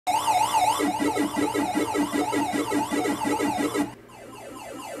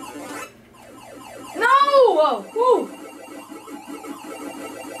No! Woo.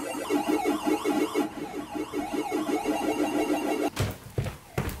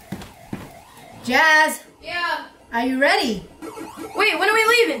 Jazz! Yeah. Are you ready? Wait, when are we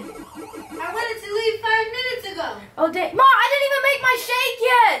leaving? I wanted to leave 5 minutes ago. Oh, dang. Mom, I didn't even make my shake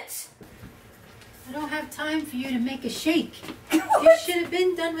yet. I don't have time for you to make a shake. You should have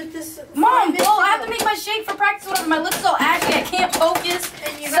been done with this. Mom, well, I have to make my shake for practice. Whatever. My lips so ashy, I can't focus.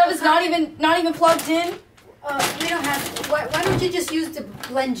 Stuff is not even plugged in. We don't have. Why don't you just use the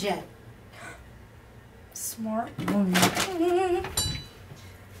BlendJet? Smart. Where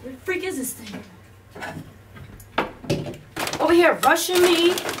the freak is this thing? Over here rushing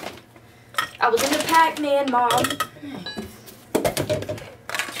me. I was in the Pac-Man, Mom.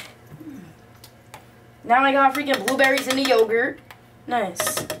 Now I got freaking blueberries in the yogurt. Nice.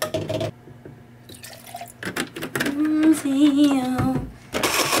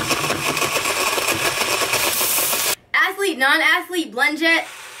 Athlete, non-athlete, BlendJet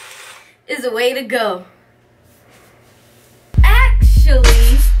is the way to go.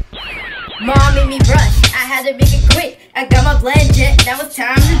 Actually, Mom made me brush. I had to make it quick. I got my BlendJet. Now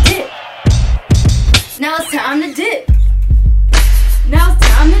it's time to dip.